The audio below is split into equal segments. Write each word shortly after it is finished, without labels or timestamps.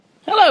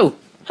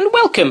and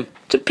welcome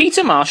to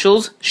Peter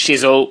Marshall's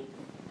Shizzle.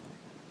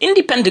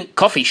 Independent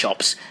coffee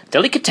shops,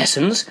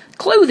 delicatessens,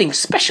 clothing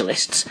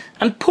specialists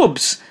and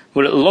pubs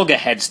were at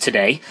loggerheads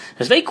today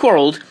as they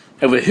quarrelled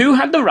over who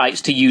had the rights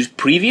to use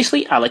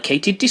previously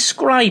allocated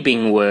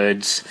describing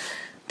words.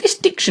 This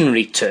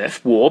dictionary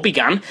turf war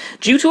began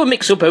due to a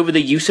mix-up over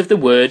the use of the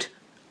word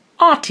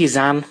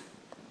artisan.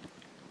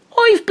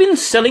 I've been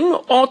selling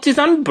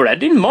artisan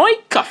bread in my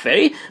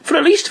cafe for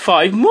at least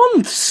 5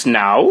 months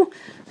now,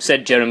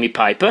 said Jeremy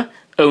Piper,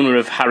 owner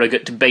of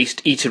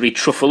Harrogate-based eatery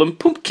Truffle and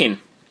Pumpkin.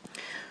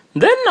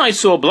 Then I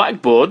saw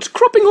blackboards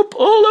cropping up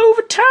all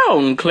over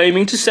town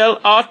claiming to sell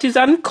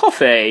artisan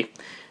coffee.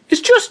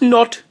 It's just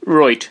not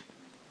right.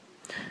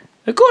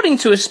 According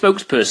to a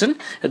spokesperson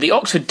at the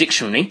Oxford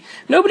Dictionary,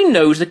 nobody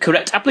knows the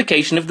correct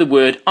application of the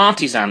word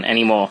artisan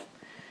anymore.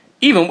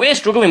 Even we're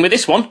struggling with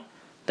this one,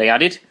 they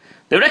added.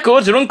 The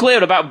records are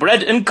unclear about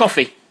bread and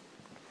coffee.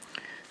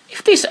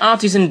 If this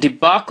artisan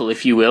debacle,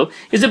 if you will,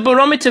 is a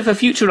barometer for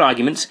future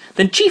arguments,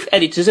 then chief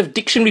editors of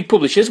dictionary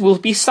publishers will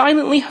be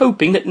silently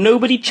hoping that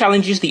nobody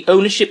challenges the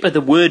ownership of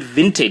the word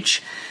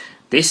vintage.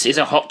 This is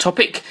a hot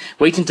topic,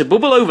 waiting to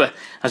bubble over,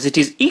 as it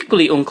is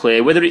equally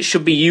unclear whether it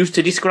should be used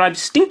to describe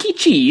stinky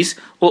cheese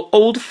or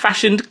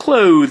old-fashioned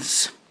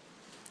clothes.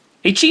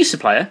 A cheese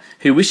supplier,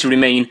 who wished to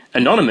remain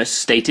anonymous,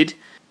 stated,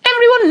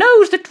 "Everyone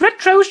knows that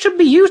retros should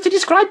be used to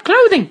describe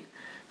clothing.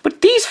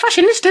 But these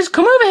fashionistas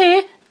come over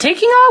here,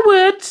 taking our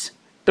words."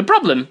 The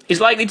problem is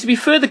likely to be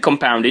further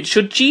compounded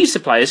should cheese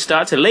suppliers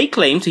start to lay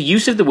claim to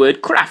use of the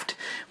word craft,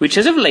 which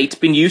has of late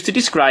been used to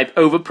describe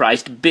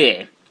overpriced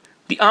beer.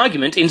 The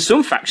argument in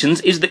some factions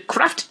is that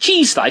craft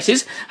cheese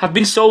slices have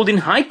been sold in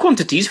high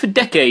quantities for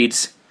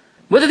decades.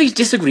 Whether these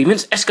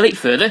disagreements escalate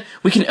further,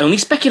 we can only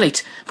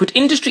speculate, but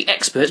industry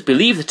experts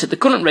believe that at the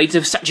current rate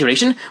of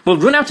saturation, we'll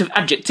run out of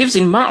adjectives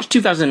in March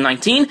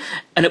 2019,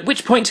 and at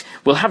which point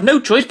we'll have no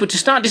choice but to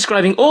start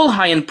describing all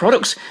high-end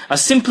products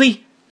as simply